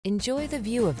Enjoy the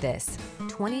view of this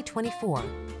 2024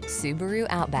 Subaru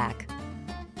Outback.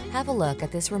 Have a look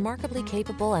at this remarkably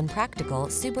capable and practical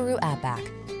Subaru Outback,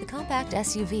 the compact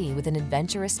SUV with an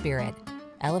adventurous spirit.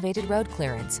 Elevated road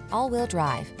clearance, all-wheel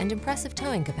drive, and impressive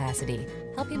towing capacity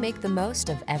help you make the most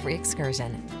of every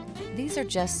excursion. These are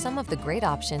just some of the great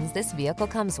options this vehicle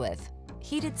comes with: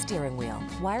 heated steering wheel,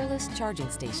 wireless charging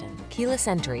station, keyless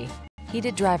entry,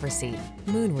 heated driver's seat,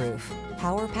 moonroof,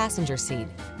 power passenger seat,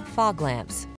 fog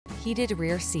lamps, heated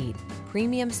rear seat,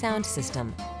 premium sound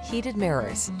system, heated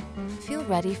mirrors. Feel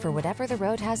ready for whatever the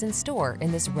road has in store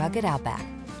in this rugged Outback.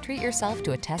 Treat yourself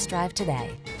to a test drive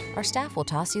today. Our staff will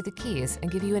toss you the keys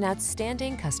and give you an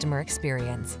outstanding customer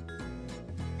experience.